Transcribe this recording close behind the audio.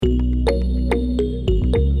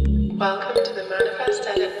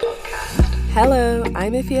Hello,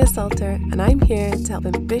 I'm Ifia Salter, and I'm here to help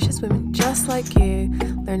ambitious women just like you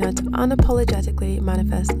learn how to unapologetically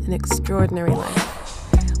manifest an extraordinary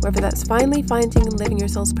life. Whether that's finally finding and living your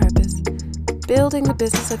soul's purpose, building the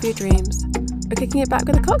business of your dreams, or kicking it back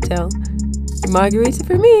with a cocktail, margarita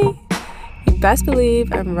for me. You best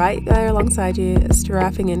believe I'm right there alongside you,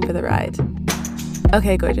 strapping in for the ride.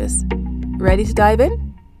 Okay, gorgeous. Ready to dive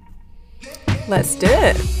in? Let's do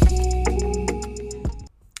it!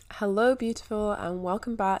 Hello, beautiful, and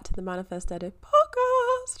welcome back to the Manifest Edit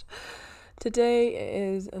podcast. Today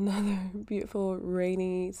is another beautiful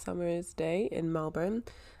rainy summer's day in Melbourne,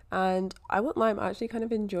 and I won't lie, I'm actually kind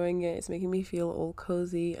of enjoying it. It's making me feel all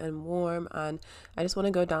cozy and warm, and I just want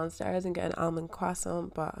to go downstairs and get an almond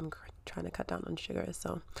croissant, but I'm trying to cut down on sugar,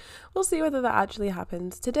 so we'll see whether that actually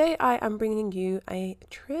happens. Today I am bringing you a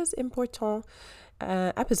très important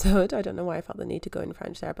episode. I don't know why I felt the need to go in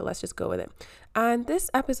French there, but let's just go with it. And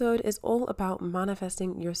this episode is all about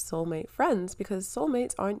manifesting your soulmate friends, because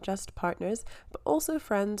soulmates aren't just partners, but also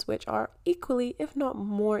friends, which are equally, if not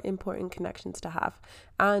more important connections to have.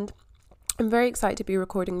 And I'm very excited to be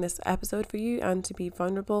recording this episode for you and to be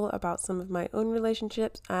vulnerable about some of my own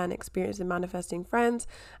relationships and experience in manifesting friends.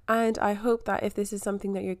 And I hope that if this is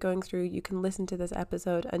something that you're going through, you can listen to this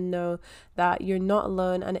episode and know that you're not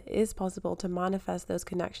alone and it is possible to manifest those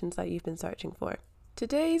connections that you've been searching for.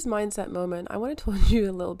 Today's mindset moment, I want to talk to you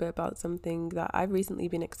a little bit about something that I've recently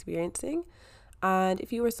been experiencing. And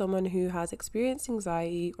if you are someone who has experienced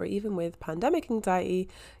anxiety or even with pandemic anxiety,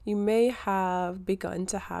 you may have begun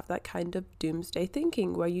to have that kind of doomsday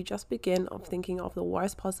thinking where you just begin of thinking of the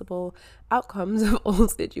worst possible outcomes of all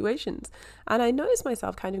situations. And I noticed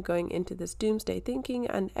myself kind of going into this doomsday thinking,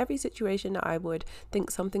 and every situation I would think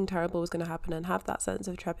something terrible was going to happen and have that sense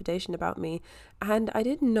of trepidation about me. And I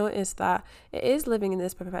didn't notice that it is living in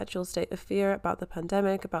this perpetual state of fear about the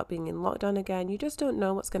pandemic, about being in lockdown again. You just don't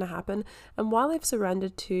know what's going to happen. And while I've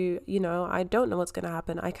surrendered to, I don't know what's going to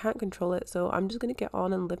happen, I can't control it, so I'm just going to get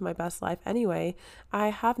on and live my best life anyway, I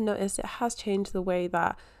have noticed it has changed the way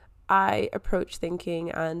that I approach thinking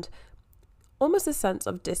and almost a sense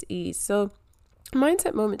of dis-ease. So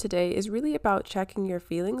mindset moment today is really about checking your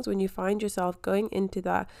feelings when you find yourself going into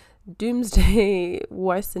that doomsday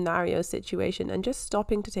worst scenario situation, and just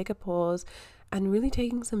stopping to take a pause and really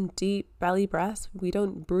taking some deep belly breaths. We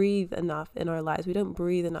don't breathe enough in our lives. We don't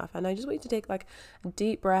breathe enough. And I just want you to take like a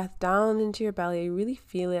deep breath down into your belly, really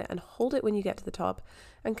feel it and hold it when you get to the top,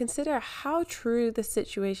 and consider how true the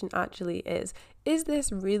situation actually is. Is this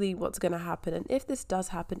really what's going to happen? And if this does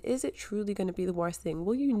happen, is it truly going to be the worst thing?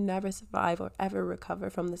 Will you never survive or ever recover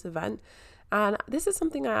from this event? And this is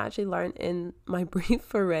something I actually learned in my brief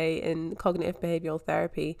foray in cognitive behavioral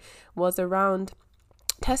therapy, was around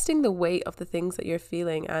testing the weight of the things that you're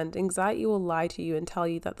feeling. And anxiety will lie to you and tell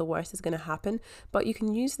you that the worst is going to happen, but you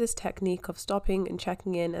can use this technique of stopping and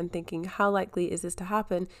checking in and thinking, how likely is this to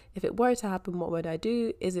happen? If it were to happen, what would I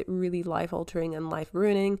do? Is it really life altering and life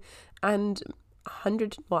ruining? And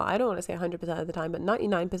I don't want to say 100% of the time, but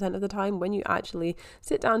 99% of the time, when you actually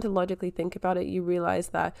sit down to logically think about it, you realize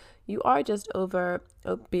that you are just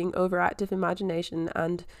being overactive imagination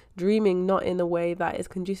and dreaming, not in a way that is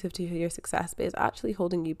conducive to your success, but is actually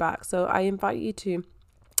holding you back. So I invite you to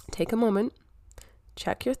take a moment,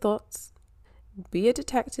 check your thoughts, be a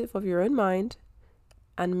detective of your own mind,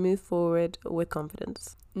 and move forward with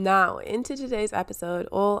confidence. Now, into today's episode,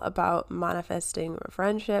 all about manifesting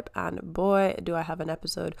friendship, and boy, do I have an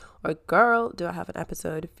episode, or girl, do I have an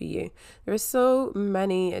episode for you. There are so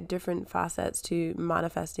many different facets to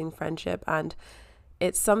manifesting friendship, and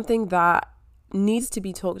it's something that needs to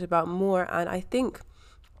be talked about more. And I think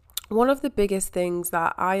one of the biggest things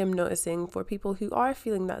that I am noticing for people who are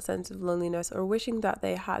feeling that sense of loneliness, or wishing that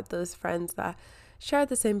they had those friends that shared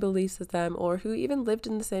the same beliefs as them, or who even lived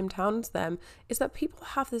in the same town as them, is that people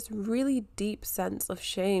have this really deep sense of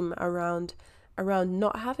shame around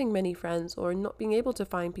not having many friends or not being able to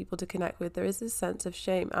find people to connect with. There is this sense of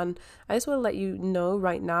shame, and I just want to let you know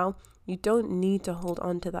right now, you don't need to hold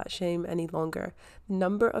on to that shame any longer. The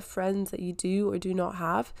number of friends that you do or do not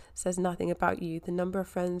have says nothing about you. The number of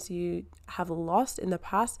friends you have lost in the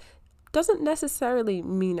past doesn't necessarily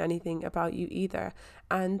mean anything about you either.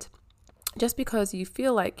 And just because you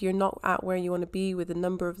feel like you're not at where you want to be with the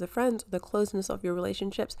number of the friends or the closeness of your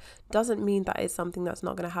relationships doesn't mean that it's something that's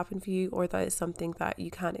not going to happen for you, or that it's something that you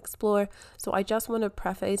can't explore. So I just want to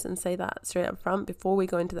preface and say that straight up front before we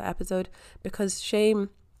go into the episode, because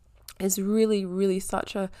shame is really, really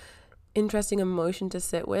such a interesting emotion to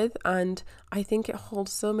sit with, and I think it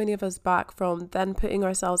holds so many of us back from then putting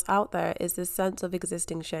ourselves out there, is this sense of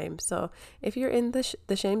existing shame. So if you're in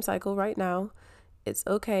the shame cycle right now, it's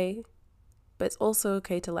okay. but it's also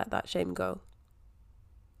okay to let that shame go.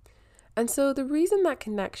 And so the reason that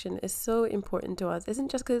connection is so important to us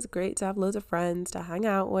isn't just because it's great to have loads of friends to hang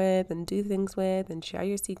out with and do things with and share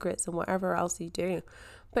your secrets and whatever else you do,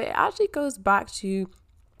 but it actually goes back to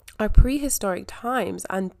our prehistoric times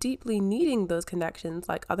and deeply needing those connections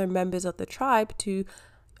like other members of the tribe to,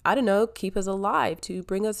 I don't know, keep us alive, to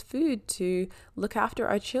bring us food, to look after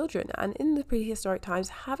our children. And in the prehistoric times,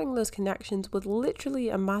 having those connections was literally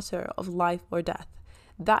a matter of life or death.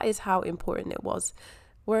 That is how important it was.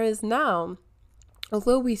 Whereas now,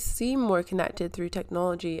 although we seem more connected through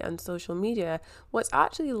technology and social media, what's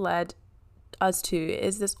actually led us to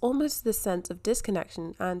is this sense of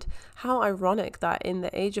disconnection, and how ironic that in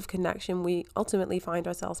the age of connection we ultimately find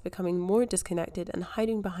ourselves becoming more disconnected and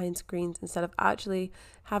hiding behind screens instead of actually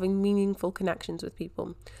having meaningful connections with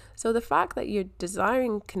people. So the fact that you're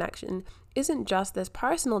desiring connection isn't just this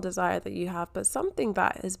personal desire that you have, but something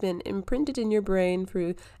that has been imprinted in your brain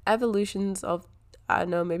through evolutions of, I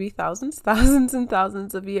don't know, maybe thousands and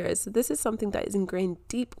thousands of years. So this is something that is ingrained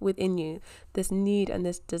deep within you, this need and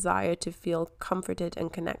this desire to feel comforted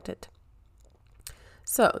and connected.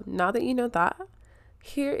 So now that you know that,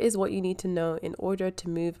 here is what you need to know in order to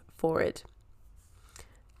move forward.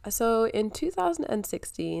 So in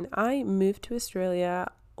 2016, I moved to Australia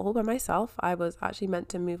all by myself. I was actually meant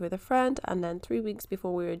to move with a friend, and then 3 weeks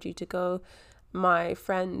before we were due to go, my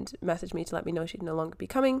friend messaged me to let me know she'd no longer be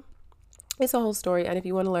coming. It's a whole story, and if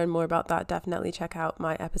you want to learn more about that, definitely check out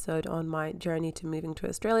my episode on my journey to moving to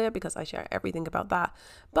Australia, because I share everything about that.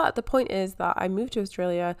 But the point is that I moved to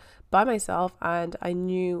Australia by myself, and I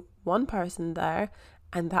knew one person there,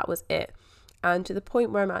 and that was it. And to the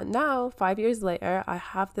point where I'm at now, 5 years later, I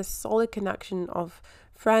have this solid connection of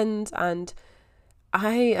friends, and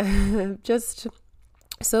I am just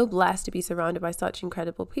so blessed to be surrounded by such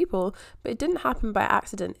incredible people. But it didn't happen by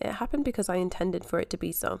accident. It happened because I intended for it to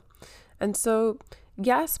be so. And so,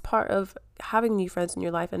 yes, part of having new friends in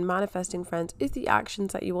your life and manifesting friends is the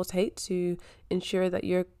actions that you will take to ensure that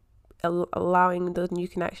you're allowing those new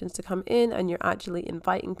connections to come in and you're actually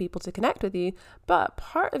inviting people to connect with you. But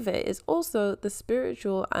part of it is also the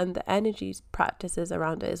spiritual and the energy practices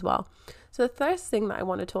around it as well. So the first thing that I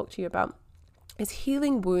want to talk to you about is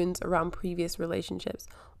healing wounds around previous relationships.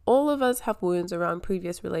 All of us have wounds around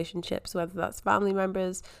previous relationships, whether that's family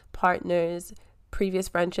members, partners, previous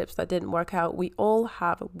friendships that didn't work out. We all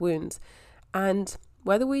have wounds, and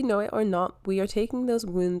whether we know it or not, we are taking those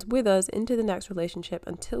wounds with us into the next relationship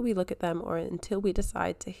until we look at them or until we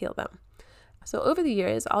decide to heal them. So over the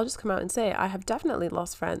years, I'll just come out and say I have definitely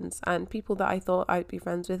lost friends, and people that I thought I'd be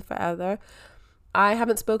friends with forever I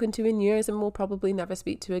haven't spoken to in years and will probably never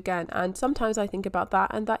speak to again. And sometimes I think about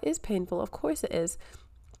that, and that is painful. Of course it is.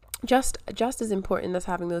 Just as important as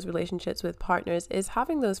having those relationships with partners is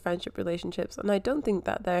having those friendship relationships. And I don't think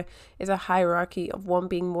that there is a hierarchy of one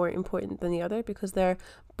being more important than the other, because they're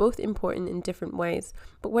both important in different ways.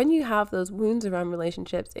 But when you have those wounds around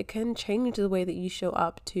relationships, it can change the way that you show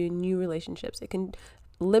up to new relationships. It can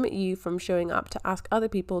limit you from showing up to ask other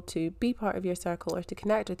people to be part of your circle or to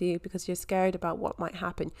connect with you because you're scared about what might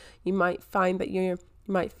happen. You might find that you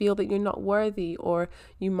might feel that you're not worthy, or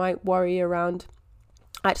you might worry around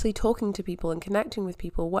actually talking to people and connecting with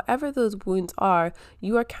people. Whatever those wounds are,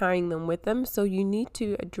 you are carrying them with them, so you need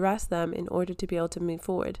to address them in order to be able to move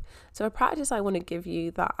forward. So a practice I want to give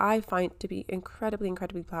you that I find to be incredibly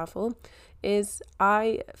powerful is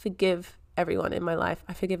I forgive everyone in my life.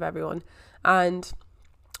 I forgive everyone. And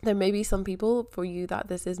there may be some people for you that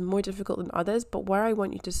this is more difficult than others, but where I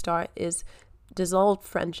want you to start is dissolved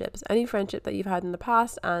friendships. Any friendship that you've had in the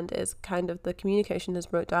past and is kind of the communication has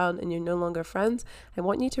broke down and you're no longer friends, I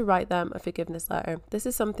want you to write them a forgiveness letter. This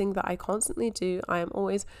is something that I constantly do. I am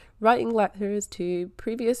always writing letters to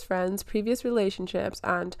previous friends, previous relationships,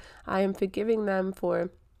 and I am forgiving them for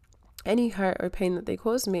any hurt or pain that they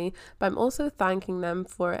caused me, but I'm also thanking them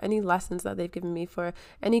for any lessons that they've given me, for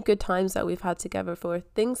any good times that we've had together, for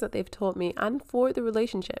things that they've taught me, and for the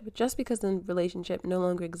relationship. Just because the relationship no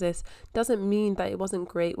longer exists doesn't mean that it wasn't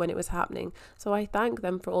great when it was happening. So I thank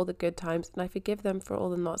them for all the good times and I forgive them for all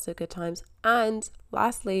the not so good times. And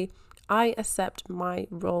lastly, I accept my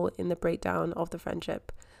role in the breakdown of the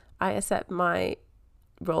friendship. I accept my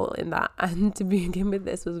role in that, and to begin with,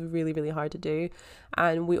 this was really hard to do,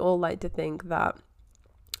 and we all like to think that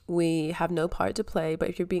we have no part to play, but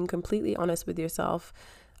if you're being completely honest with yourself,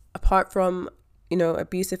 apart from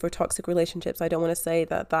abusive or toxic relationships, I don't want to say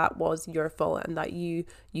that that was your fault and that you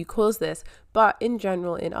caused this. But in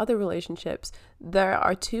general, in other relationships, there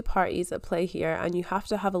are two parties at play here, and you have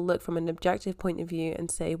to have a look from an objective point of view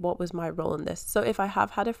and say, what was my role in this? So if I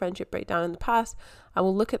have had a friendship breakdown in the past, I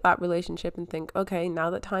will look at that relationship and think, okay, now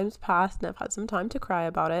that time's passed and I've had some time to cry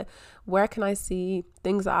about it, where can I see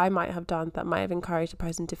things that I might have done that might have encouraged a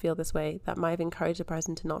person to feel this way, that might have encouraged a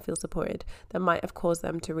person to not feel supported, that might have caused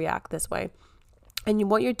them to react this way?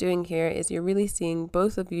 And what you're doing here is you're really seeing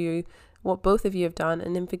what both of you have done,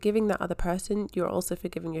 and in forgiving that other person, you're also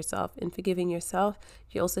forgiving yourself. In forgiving yourself,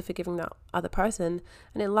 you're also forgiving that other person,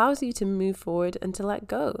 and it allows you to move forward and to let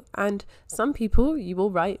go. And some people you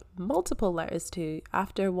will write multiple letters to.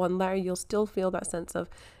 After one letter, you'll still feel that sense of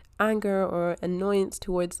anger or annoyance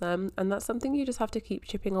towards them, and that's something you just have to keep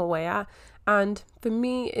chipping away at. And for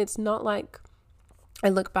me, it's not like I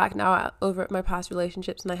look back now over my past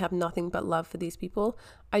relationships and I have nothing but love for these people.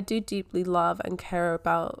 I do deeply love and care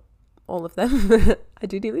about all of them. I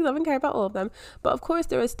do deeply love and care about all of them. But of course,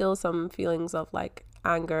 there are still some feelings of like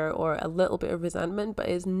anger or a little bit of resentment, but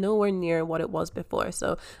it's nowhere near what it was before.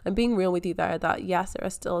 So I'm being real with you there that yes, there are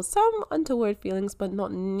still some untoward feelings, but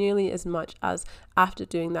not nearly as much as after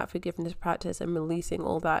doing that forgiveness practice and releasing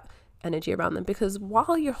all that energy around them. Because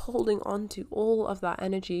while you're holding on to all of that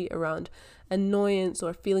energy around annoyance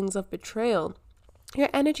or feelings of betrayal, your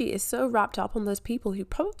energy is so wrapped up on those people who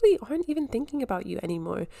probably aren't even thinking about you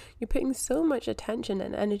anymore. You're putting so much attention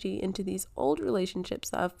and energy into these old relationships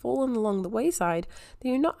that have fallen along the wayside that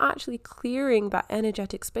you're not actually clearing that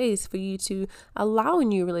energetic space for you to allow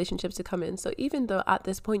new relationships to come in. So even though at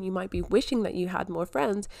this point you might be wishing that you had more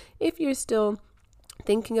friends, if you're still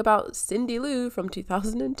thinking about Cindy Lou from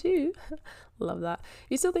 2002, love that,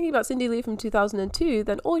 you're still thinking about Cindy Lou from 2002,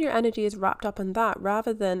 then all your energy is wrapped up in that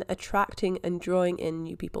rather than attracting and drawing in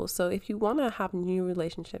new people. So if you want to have new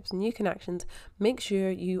relationships, new connections, make sure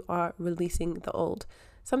you are releasing the old.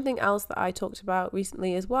 Something else that I talked about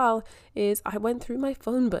recently as well is I went through my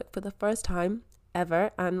phone book for the first time ever,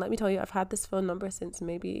 and let me tell you, I've had this phone number since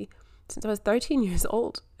I was 13 years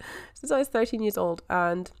old.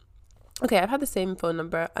 And okay, I've had the same phone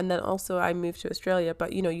number, and then also I moved to Australia,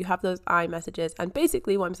 but you have those iMessages, and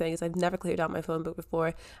basically what I'm saying is I've never cleared out my phone book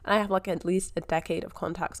before, and I have like at least a decade of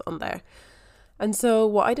contacts on there. And so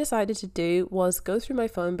what I decided to do was go through my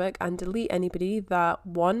phone book and delete anybody that,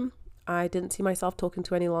 one, I didn't see myself talking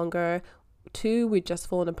to any longer, 2, we'd just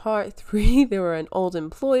fallen apart, 3, they were an old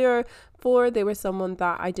employer, 4, they were someone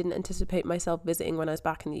that I didn't anticipate myself visiting when I was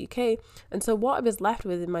back in the UK. And so what I was left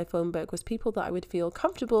with in my phone book was people that I would feel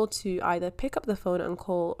comfortable to either pick up the phone and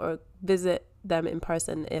call or visit them in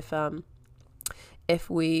person if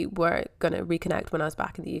we were going to reconnect when I was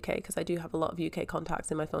back in the UK, because I do have a lot of UK contacts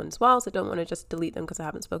in my phone as well, so I don't want to just delete them because I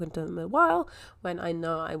haven't spoken to them in a while when I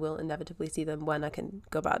know I will inevitably see them when I can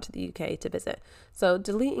go back to the UK to visit. So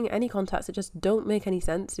deleting any contacts that just don't make any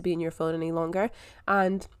sense to be in your phone any longer.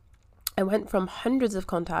 And I went from hundreds of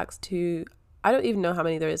contacts to, I don't even know how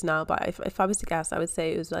many there is now, but if I was to guess, I would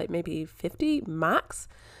say it was like maybe 50 max.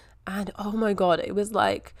 And oh my God, it was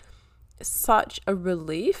like such a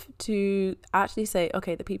relief to actually say,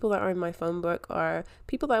 okay, the people that are in my phone book are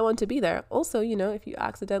people that I want to be there. Also, if you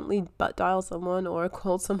accidentally butt dial someone or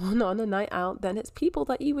call someone on a night out, then it's people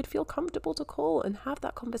that you would feel comfortable to call and have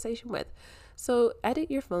that conversation with. So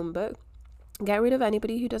edit your phone book, get rid of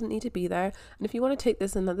anybody who doesn't need to be there. And if you want to take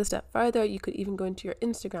this another step further, you could even go into your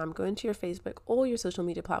Instagram, go into your Facebook, all your social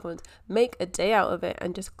media platforms, make a day out of it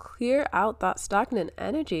and just clear out that stagnant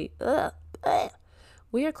energy.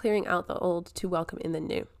 We are clearing out the old to welcome in the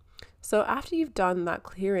new. So after you've done that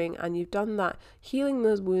clearing and you've done that healing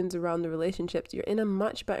those wounds around the relationships, you're in a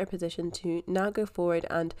much better position to now go forward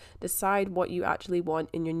and decide what you actually want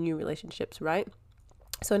in your new relationships, right?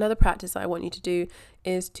 So another practice that I want you to do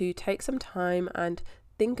is to take some time and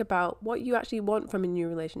think about what you actually want from a new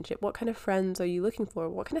relationship. What kind of friends are you looking for?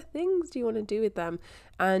 What kind of things do you want to do with them?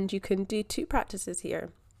 And you can do 2 practices here.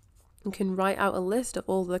 You can write out a list of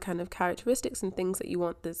all the kind of characteristics and things that you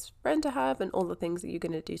want this friend to have and all the things that you're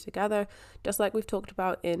going to do together. Just like we've talked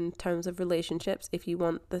about in terms of relationships, if you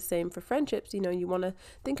want the same for friendships, you want to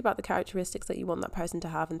think about the characteristics that you want that person to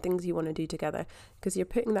have and things you want to do together, because you're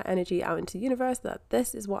putting that energy out into the universe that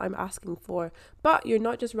this is what I'm asking for. But you're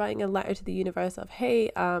not just writing a letter to the universe of, hey,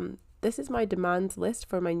 this is my demands list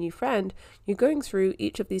for my new friend. You're going through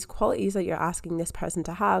each of these qualities that you're asking this person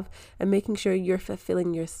to have and making sure you're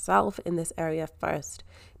fulfilling yourself in this area first.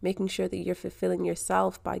 Making sure that you're fulfilling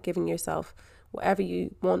yourself by giving yourself whatever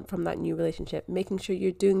you want from that new relationship. Making sure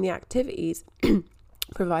you're doing the activities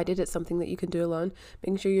provided it's something that you can do alone.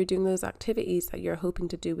 Making sure you're doing those activities that you're hoping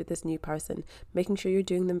to do with this new person, making sure you're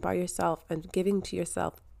doing them by yourself and giving to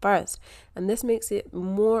yourself first. And this makes it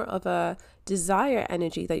more of a desire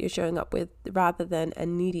energy that you're showing up with rather than a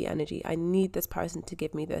needy energy. I need this person to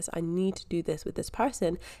give me this. I need to do this with this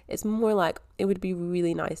person. It's more like it would be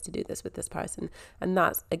really nice to do this with this person. And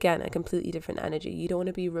that's, again, a completely different energy. You don't want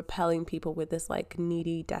to be repelling people with this like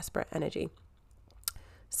needy, desperate energy.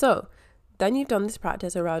 So then you've done this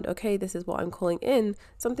practice around, okay, this is what I'm calling in.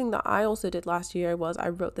 Something that I also did last year was I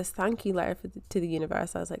wrote this thank you letter to the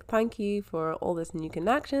universe. I was like, thank you for all this new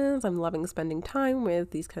connections. I'm loving spending time with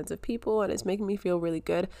these kinds of people and it's making me feel really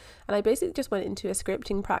good. And I basically just went into a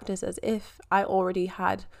scripting practice as if I already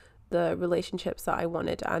had the relationships that I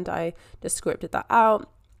wanted, and I just scripted that out.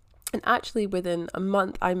 And actually within a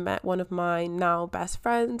month, I met one of my now best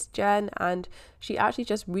friends, Jen, and she actually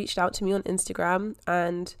just reached out to me on Instagram.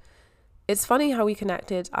 And it's funny how we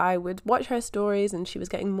connected. I would watch her stories and she was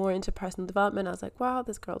getting more into personal development. I was like, wow,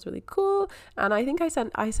 this girl's really cool. And I think I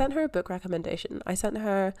sent her a book recommendation. I sent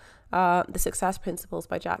her The Success Principles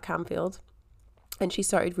by Jack Canfield. And she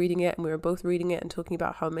started reading it and we were both reading it and talking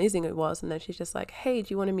about how amazing it was. And then she's just like, hey,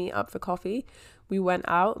 do you want to meet up for coffee? We went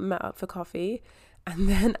out, met up for coffee. And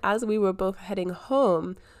then as we were both heading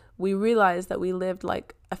home, we realized that we lived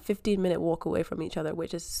like a 15-minute walk away from each other,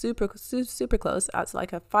 which is super close. That's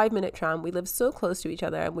like a 5-minute tram. We lived so close to each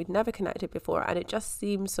other and we'd never connected before, and it just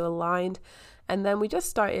seemed so aligned. And then we just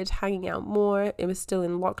started hanging out more. It was still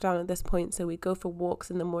in lockdown at this point, so we'd go for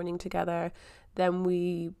walks in the morning together. Then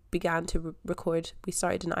we began to record. We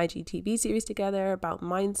started an IGTV series together about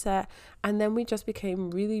mindset, and then we just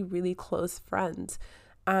became really, really close friends.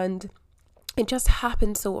 And it just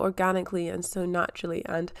happened so organically and so naturally.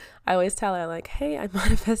 And I always tell her, like, hey, I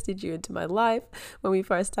manifested you into my life. When we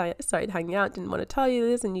first started hanging out, didn't want to tell you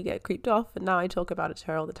this and you get creeped off. And now I talk about it to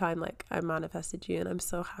her all the time, like, I manifested you and I'm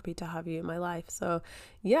so happy to have you in my life. So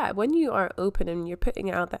yeah, when you are open and you're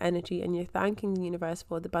putting out the energy and you're thanking the universe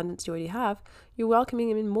for the abundance you already have, you're welcoming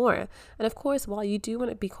him in more. And of course, while you do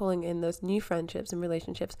want to be calling in those new friendships and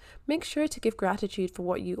relationships, make sure to give gratitude for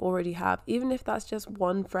what you already have. Even if that's just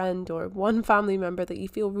one friend or one family member that you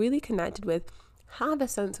feel really connected with, have a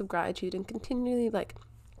sense of gratitude and continually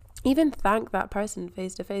even thank that person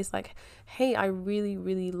face to face. Like, hey, I really,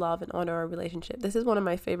 really love and honor our relationship. This is one of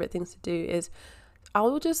my favorite things to do is I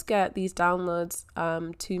will just get these downloads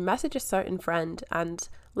to message a certain friend and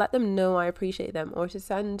let them know I appreciate them, or to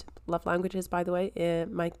send love languages, by the way.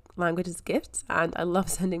 My language is gifts, and I love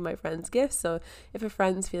sending my friends gifts. So if a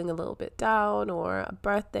friend's feeling a little bit down or a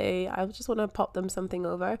birthday, I just want to pop them something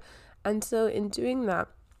over. And so in doing that,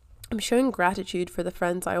 I'm showing gratitude for the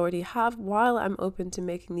friends I already have while I'm open to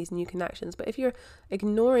making these new connections. But if you're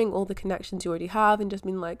ignoring all the connections you already have and just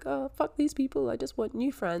being like, oh, fuck these people, I just want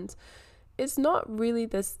new friends, it's not really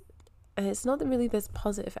this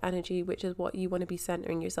positive energy, which is what you want to be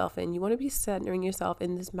centering yourself in. You want to be centering yourself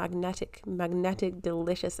in this magnetic,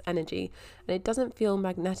 delicious energy. And it doesn't feel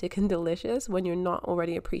magnetic and delicious when you're not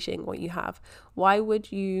already appreciating what you have. Why would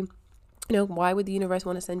why would the universe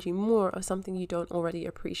want to send you more of something you don't already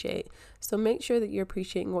appreciate? So make sure that you're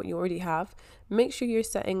appreciating what you already have. Make sure you're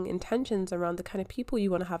setting intentions around the kind of people you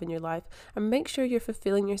want to have in your life, and make sure you're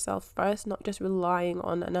fulfilling yourself first, not just relying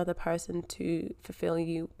on another person to fulfill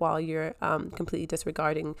you while you're completely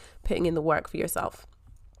disregarding putting in the work for yourself.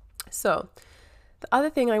 So the other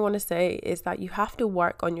thing I want to say is that you have to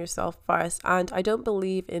work on yourself first, and I don't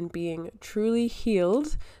believe in being truly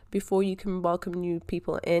healed before you can welcome new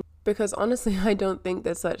people in, because honestly, I don't think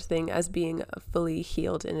there's such thing as being fully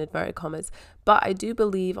healed in inverted commas. But I do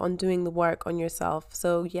believe on doing the work on yourself.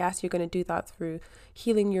 So yes, you're going to do that through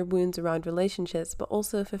healing your wounds around relationships, but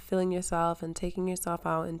also fulfilling yourself and taking yourself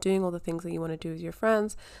out and doing all the things that you want to do with your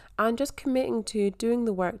friends, and just committing to doing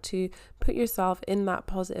the work to put yourself in that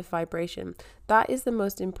positive vibration. That is the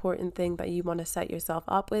most important thing that you want to set yourself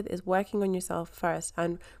up with, is working on yourself first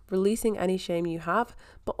and releasing any shame you have,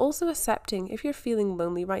 but also accepting if you're feeling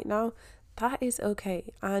lonely right now, that is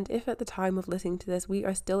okay. And if at the time of listening to this, we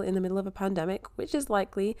are still in the middle of a pandemic, which is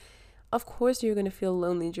likely, of course you're going to feel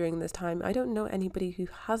lonely during this time. I don't know anybody who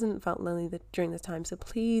hasn't felt lonely during this time. So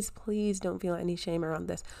please don't feel any shame around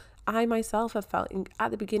this. I myself have felt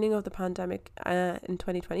at the beginning of the pandemic in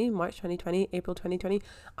 2020, March 2020, April 2020,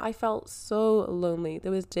 I felt so lonely.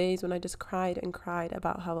 There was days when I just cried and cried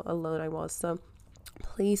about how alone I was. So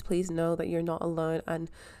please know that you're not alone, and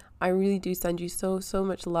I really do send you so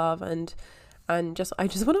much love, and I just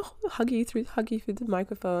want to hug you through the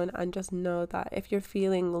microphone, and just know that if you're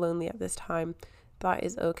feeling lonely at this time, that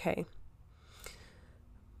is okay.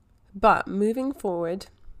 But moving forward,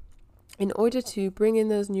 in order to bring in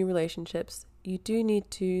those new relationships, you do need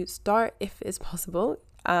to start, if it's possible,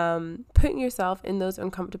 putting yourself in those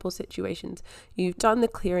uncomfortable situations. You've done the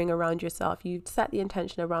clearing around yourself. You've set the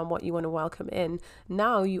intention around what you want to welcome in.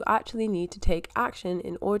 Now you actually need to take action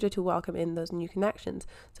in order to welcome in those new connections.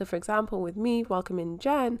 So for example, with me welcoming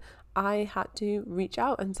Jen, I had to reach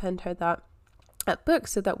out and send her that book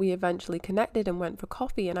so that we eventually connected and went for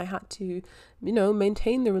coffee, and I had to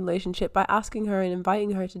maintain the relationship by asking her and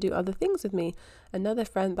inviting her to do other things with me. Another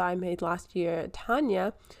friend that I made last year,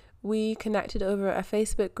 Tanya, we connected over a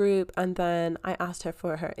Facebook group, and then I asked her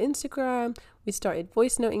for her Instagram. We started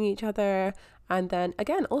voice noting each other, and then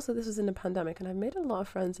again, also this was in a pandemic, and I've made a lot of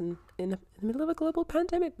friends in the middle of a global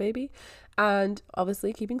pandemic, baby, and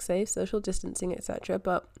obviously keeping safe, social distancing, etc.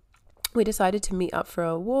 But we decided to meet up for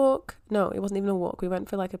a walk. No, it wasn't even a walk. We went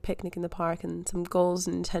for like a picnic in the park and some goals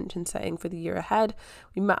and intention setting for the year ahead.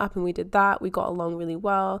 We met up and we did that. We got along really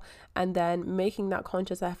well. And then making that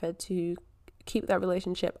conscious effort to keep that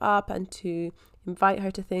relationship up and to invite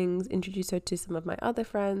her to things, introduce her to some of my other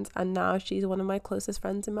friends. And now she's one of my closest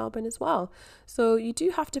friends in Melbourne as well. So you do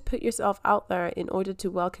have to put yourself out there in order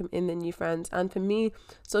to welcome in the new friends. And for me,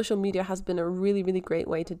 social media has been a really, really great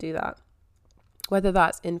way to do that. Whether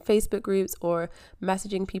that's in Facebook groups or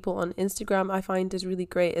messaging people on Instagram, I find is really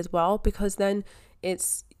great as well, because then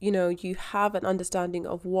it's, you have an understanding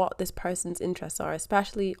of what this person's interests are.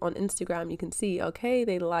 Especially on Instagram, you can see, okay,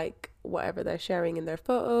 they like whatever they're sharing in their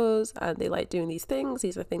photos and they like doing these things.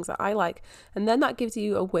 These are things that I like. And then that gives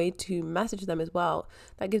you a way to message them as well.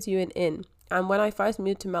 That gives you an in. And when I first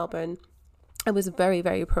moved to Melbourne, I was very,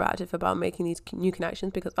 very proactive about making these new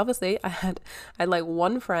connections, because obviously I had like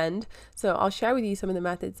one friend. So I'll share with you some of the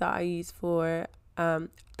methods that I use for the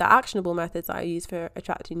actionable methods that I use for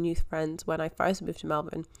attracting new friends when I first moved to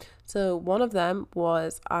Melbourne. So one of them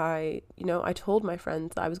was I told my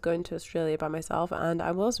friends that I was going to Australia by myself, and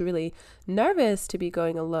I was really nervous to be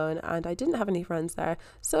going alone, and I didn't have any friends there.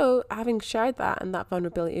 So having shared that and that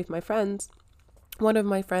vulnerability with my friends, one of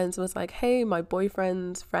my friends was like, hey, my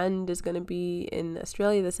boyfriend's friend is going to be in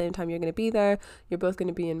Australia the same time you're going to be there. You're both going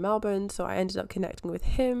to be in Melbourne. So I ended up connecting with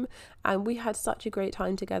him, and we had such a great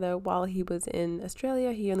time together while he was in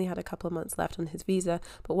Australia. He only had a couple of months left on his visa,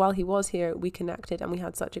 but while he was here, we connected and we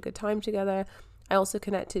had such a good time together. I also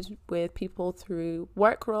connected with people through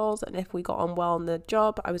work roles, and if we got on well on the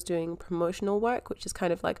job, I was doing promotional work, which is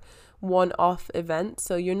kind of like one-off events.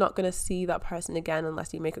 So you're not going to see that person again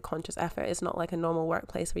unless you make a conscious effort. It's not like a normal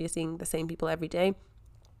workplace where you're seeing the same people every day.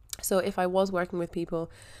 So if I was working with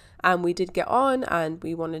people and we did get on and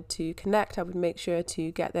we wanted to connect, I would make sure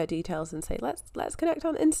to get their details and say, let's connect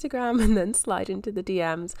on Instagram, and then slide into the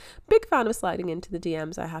DMs. Big fan of sliding into the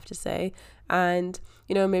DMs, I have to say. And,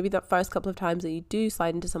 maybe that first couple of times that you do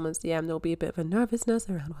slide into someone's DM, there'll be a bit of a nervousness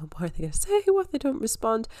around, well, what are they going to say? What if they don't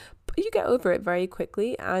respond? But you get over it very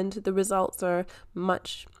quickly, and the results are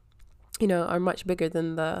much bigger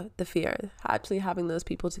than the fear. Actually having those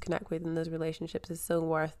people to connect with in those relationships is so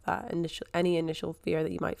worth that any initial fear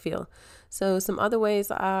that you might feel. So some other ways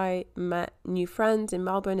that I met new friends in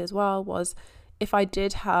Melbourne as well was, if I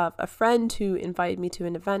did have a friend who invited me to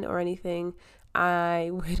an event or anything, I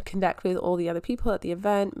would connect with all the other people at the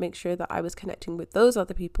event, make sure that I was connecting with those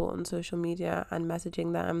other people on social media and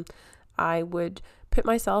messaging them. I would put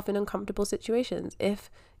myself in uncomfortable situations.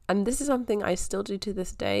 And this is something I still do to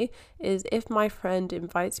this day, is if my friend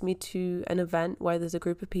invites me to an event where there's a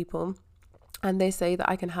group of people and they say that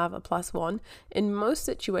I can have a +1, in most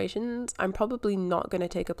situations, I'm probably not going to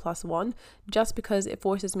take a +1, just because it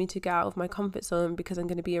forces me to get out of my comfort zone, because I'm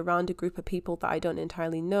going to be around a group of people that I don't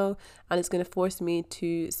entirely know, and it's going to force me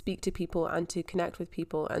to speak to people and to connect with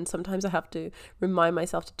people. And sometimes I have to remind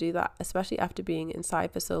myself to do that, especially after being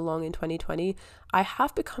inside for so long in 2020. I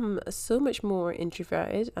have become so much more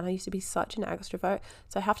introverted, and I used to be such an extrovert.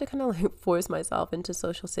 So I have to kind of like force myself into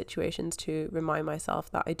social situations to remind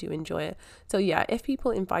myself that I do enjoy it. So yeah, if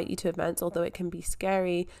people invite you to events, although it can be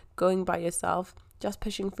scary going by yourself, just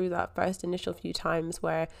pushing through that first initial few times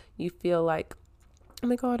where you feel like, oh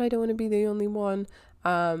my God, I don't want to be the only one,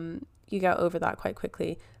 you get over that quite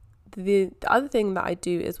quickly. The other thing that I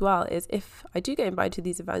do as well is, if I do get invited to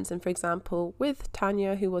these events, and for example with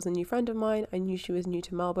Tanya, who was a new friend of mine, I knew she was new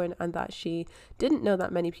to Melbourne and that she didn't know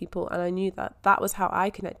that many people, and I knew that that was how I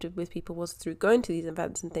connected with people, was through going to these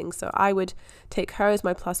events and things. So I would take her as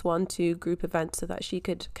my +1 to group events so that she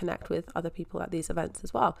could connect with other people at these events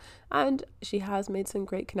as well. And she has made some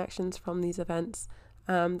great connections from these events.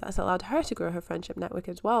 That's allowed her to grow her friendship network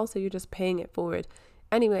as well. So you're just paying it forward.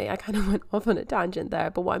 Anyway, I kind of went off on a tangent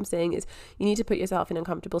there, but what I'm saying is you need to put yourself in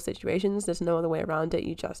uncomfortable situations. There's no other way around it.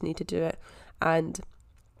 You just need to do it. And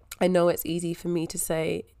I know it's easy for me to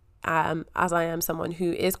say, as I am someone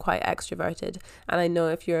who is quite extroverted, and I know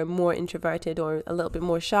if you're more introverted or a little bit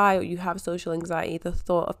more shy, or you have social anxiety, the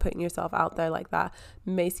thought of putting yourself out there like that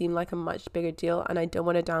may seem like a much bigger deal, and I don't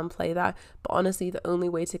want to downplay that, but honestly the only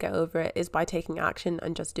way to get over it is by taking action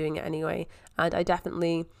and just doing it anyway. And I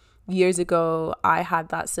definitely, years ago, I had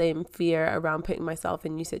that same fear around putting myself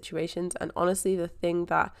in new situations, and honestly the thing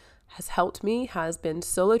that has helped me has been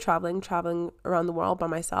solo traveling around the world by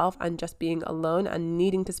myself, and just being alone and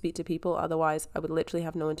needing to speak to people, otherwise I would literally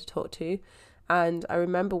have no one to talk to. And I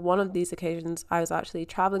remember one of these occasions I was actually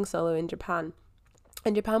traveling solo in Japan,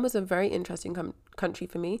 and Japan was a very interesting country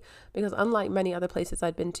for me, because unlike many other places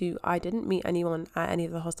I'd been to, I didn't meet anyone at any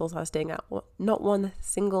of the hostels I was staying at, not one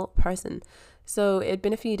single person. So it'd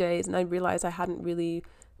been a few days and I realized I hadn't really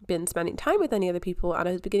been spending time with any other people, and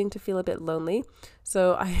I was beginning to feel a bit lonely.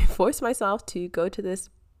 So I forced myself to go to this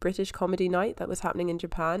British comedy night that was happening in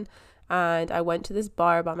Japan, and I went to this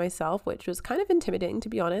bar by myself, which was kind of intimidating, to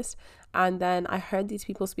be honest. And then I heard these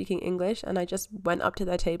people speaking English, and I just went up to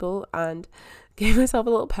their table and gave myself a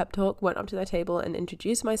little pep talk, went up to their table and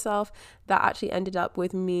introduced myself. That actually ended up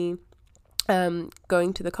with me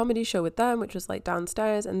going to the comedy show with them, which was like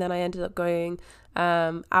downstairs, and then I ended up going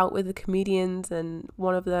out with the comedians, and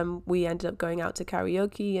one of them, we ended up going out to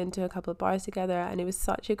karaoke and to a couple of bars together, and it was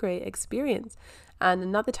such a great experience. And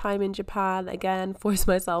another time in Japan, again, forced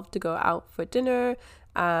myself to go out for dinner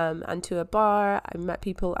and to a bar. I met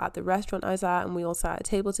people at the restaurant I was at, and we all sat at a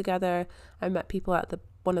table together. I met people at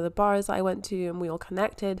one of the bars I went to, and we all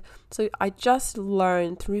connected. So I just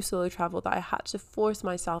learned through solo travel that I had to force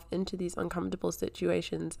myself into these uncomfortable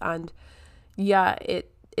situations. And yeah,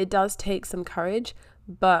 it does take some courage,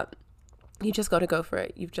 but you just got to go for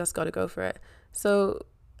it. You've just got to go for it. So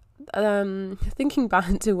thinking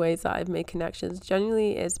back to ways that I've made connections,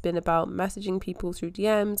 generally it's been about messaging people through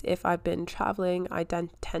DMs. If I've been traveling, I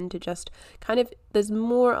then tend to just there's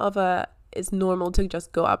more of it's normal to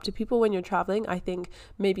just go up to people when you're traveling. I think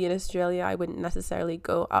maybe in Australia I wouldn't necessarily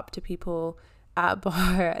go up to people at a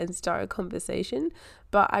bar and start a conversation,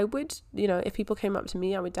 but I would, if people came up to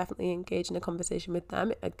me, I would definitely engage in a conversation with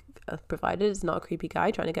them, provided it's not a creepy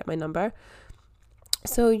guy trying to get my number.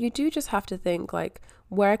 So you do just have to think, like,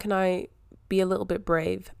 where can I be a little bit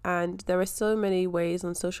brave? And there are so many ways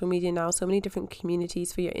on social media now, so many different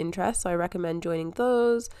communities for your interests. So I recommend joining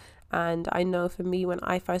those. And I know for me, when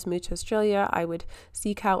I first moved to Australia, I would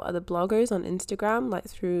seek out other bloggers on Instagram, like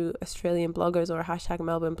through Australian bloggers or hashtag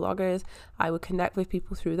Melbourne bloggers. I would connect with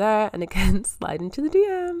people through there, and again, slide into the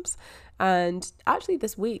DMs. And actually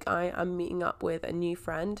this week I am meeting up with a new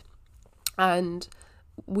friend, and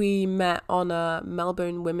we met on a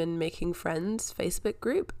Melbourne Women Making Friends Facebook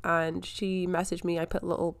group, and she messaged me. I put a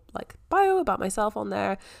little bio about myself on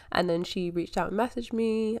there, and then she reached out and messaged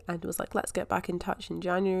me and was like, let's get back in touch in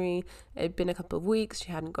January. It'd been a couple of weeks.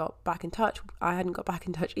 She hadn't got back in touch. I hadn't got back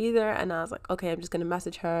in touch either, and I was like, okay, I'm just going to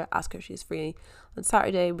message her, ask her if she's free on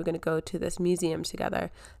Saturday. We're going to go to this museum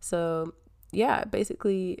together. So yeah,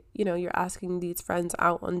 basically, you're asking these friends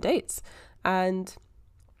out on dates. And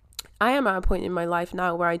I am at a point in my life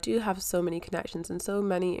now where I do have so many connections and so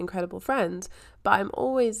many incredible friends, but I'm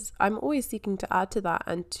always seeking to add to that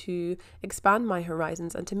and to expand my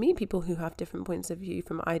horizons and to meet people who have different points of view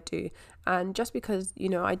from I do. And just because,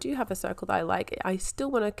 I do have a circle that I like, I still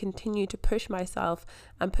want to continue to push myself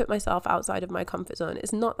and put myself outside of my comfort zone.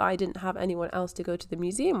 It's not that I didn't have anyone else to go to the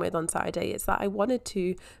museum with on Saturday. It's that I wanted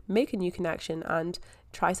to make a new connection and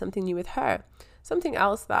try something new with her. Something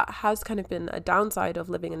else that has kind of been a downside of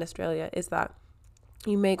living in Australia is that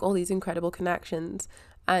you make all these incredible connections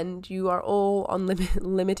and you are all on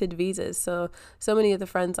limited visas. So many of the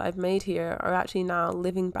friends I've made here are actually now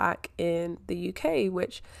living back in the UK,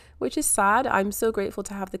 which is sad. I'm so grateful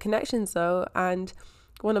to have the connections though. And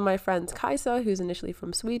one of my friends, Kaisa, who's initially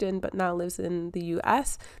from Sweden but now lives in the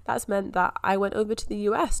US, that's meant that I went over to the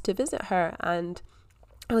US to visit her, and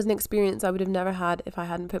it was an experience I would have never had if I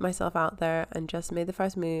hadn't put myself out there and just made the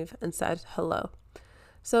first move and said hello.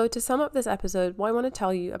 So to sum up this episode, what I want to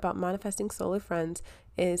tell you about manifesting solo friends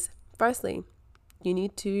is, firstly, you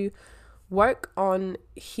need to work on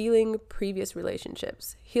healing previous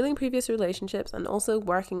relationships and also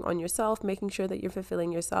working on yourself, making sure that you're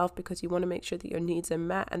fulfilling yourself, because you want to make sure that your needs are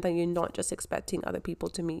met and that you're not just expecting other people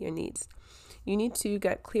to meet your needs. You need to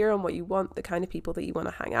get clear on what you want, the kind of people that you want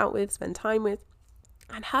to hang out with, spend time with,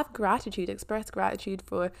 and have gratitude. Express gratitude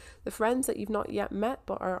for the friends that you've not yet met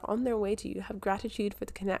but are on their way to you. Have gratitude for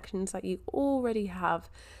the connections that you already have.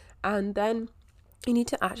 And then You need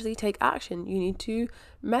to actually take action. You need to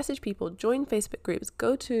message people, join Facebook groups,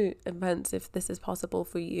 go to events if this is possible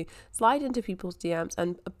for you, slide into people's DMs,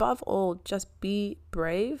 and above all, just be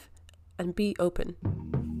brave and be open.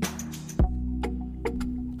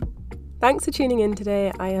 Thanks for tuning in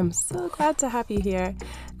today. I am so glad to have you here.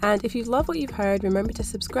 And if you love what you've heard, remember to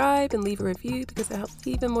subscribe and leave a review because it helps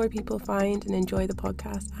even more people find and enjoy the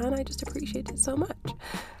podcast. And I just appreciate it so much.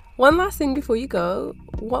 One last thing before you go,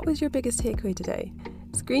 what was your biggest takeaway today?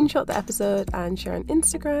 Screenshot the episode and share on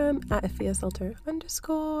Instagram at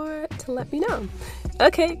 @AfiaSalter_ to let me know.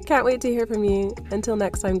 Okay, can't wait to hear from you. Until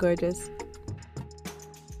next time, gorgeous.